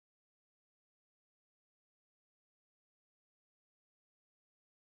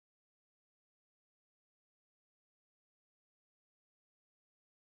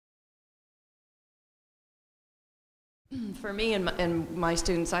For me and my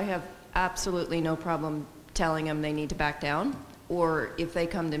students, I have absolutely no problem telling them they need to back down, or if they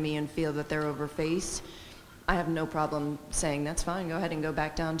come to me and feel that they're overfaced, I have no problem saying that's fine, go ahead and go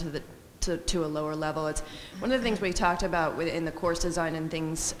back down to a lower level. It's one of the things we talked about in the course design and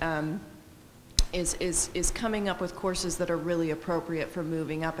things, is coming up with courses that are really appropriate for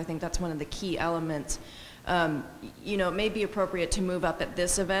moving up. I think that's one of the key elements. You know, it may be appropriate to move up at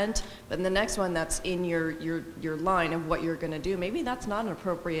this event, but in the next one that's in your line of what you're going to do, maybe that's not an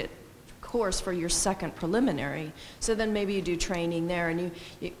appropriate course for your second preliminary. So then maybe you do training there. And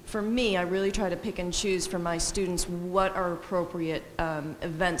for me, I really try to pick and choose for my students what are appropriate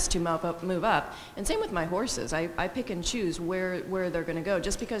events to move up. And same with my horses. I pick and choose where they're going to go.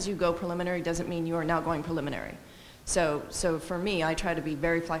 Just because you go preliminary doesn't mean you are now going preliminary. So for me, I try to be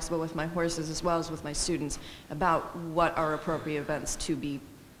very flexible with my horses as well as with my students about what are appropriate events to be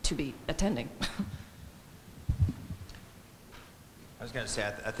attending. I was going to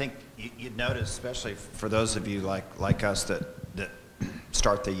say, I think you'd notice, especially for those of you like us that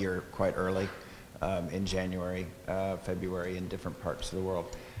start the year quite early, in January, February, in different parts of the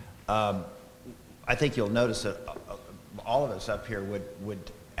world. I think you'll notice that all of us up here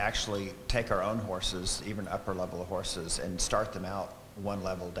would actually take our own horses, even upper level horses, and start them out one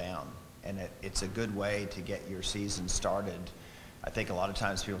level down. And it's a good way to get your season started. I think a lot of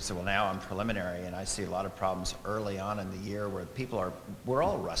times people say, well, now I'm preliminary, and I see a lot of problems early on in the year where we're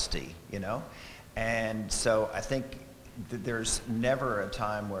all rusty, you know? And so I think that there's never a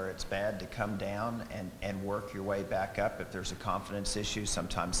time where it's bad to come down and work your way back up. If there's a confidence issue,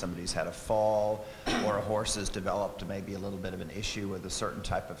 sometimes somebody's had a fall, or a horse has developed maybe a little bit of an issue with a certain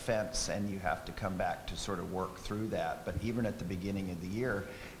type of fence, and you have to come back to sort of work through that. But even at the beginning of the year,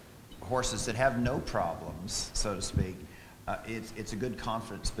 horses that have no problems, so to speak, it's a good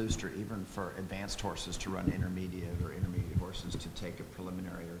confidence booster even for advanced horses to run intermediate horses to take a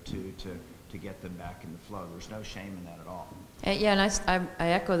preliminary or two to get them back in the flow. There's no shame in that at all. Yeah, and I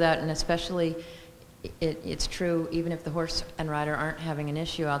echo that, and especially it's true even if the horse and rider aren't having an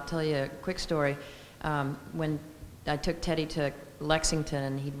issue. I'll tell you a quick story. When I took Teddy to Lexington,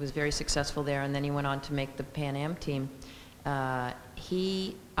 and he was very successful there, and then he went on to make the Pan Am team.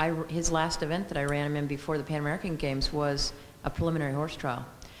 His last event that I ran him in before the Pan American Games was a preliminary horse trial.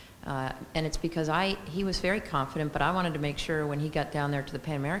 And it's because he was very confident, but I wanted to make sure when he got down there to the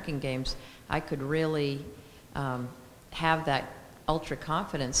Pan American Games, I could really have that ultra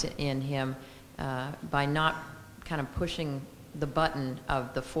confidence in him by not kind of pushing the button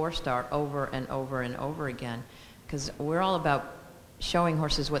of the 4-star over and over and over again. Because we're all about showing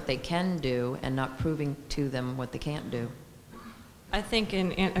horses what they can do and not proving to them what they can't do. I think you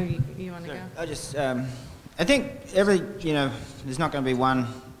want to go? I think there's not going to be one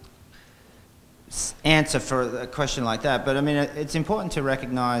answer for a question like that, but I mean, it's important to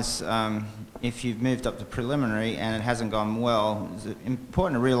recognize if you've moved up to preliminary and it hasn't gone well, it's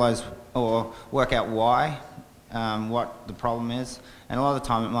important to realize or work out why, what the problem is, and a lot of the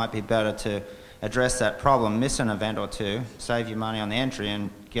time it might be better to address that problem, miss an event or two, save your money on the entry and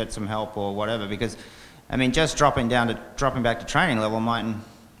get some help or whatever, because I mean, just dropping back to training level mightn't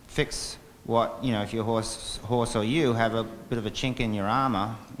fix what, if your horse or you have a bit of a chink in your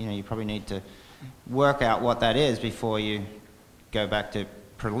armor, you probably need to work out what that is before you go back to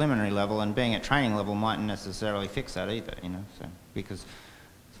preliminary level, and being at training level mightn't necessarily fix that either, so because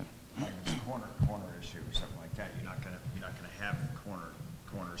corner issue or something like that, you're not gonna have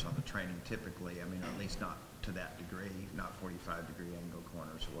corners on the training typically. I mean, at least not to that degree, not 45-degree angle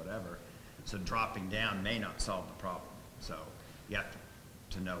corners or whatever. So dropping down may not solve the problem. So you have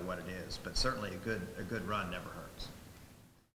to know what it is, but certainly a good run never hurts.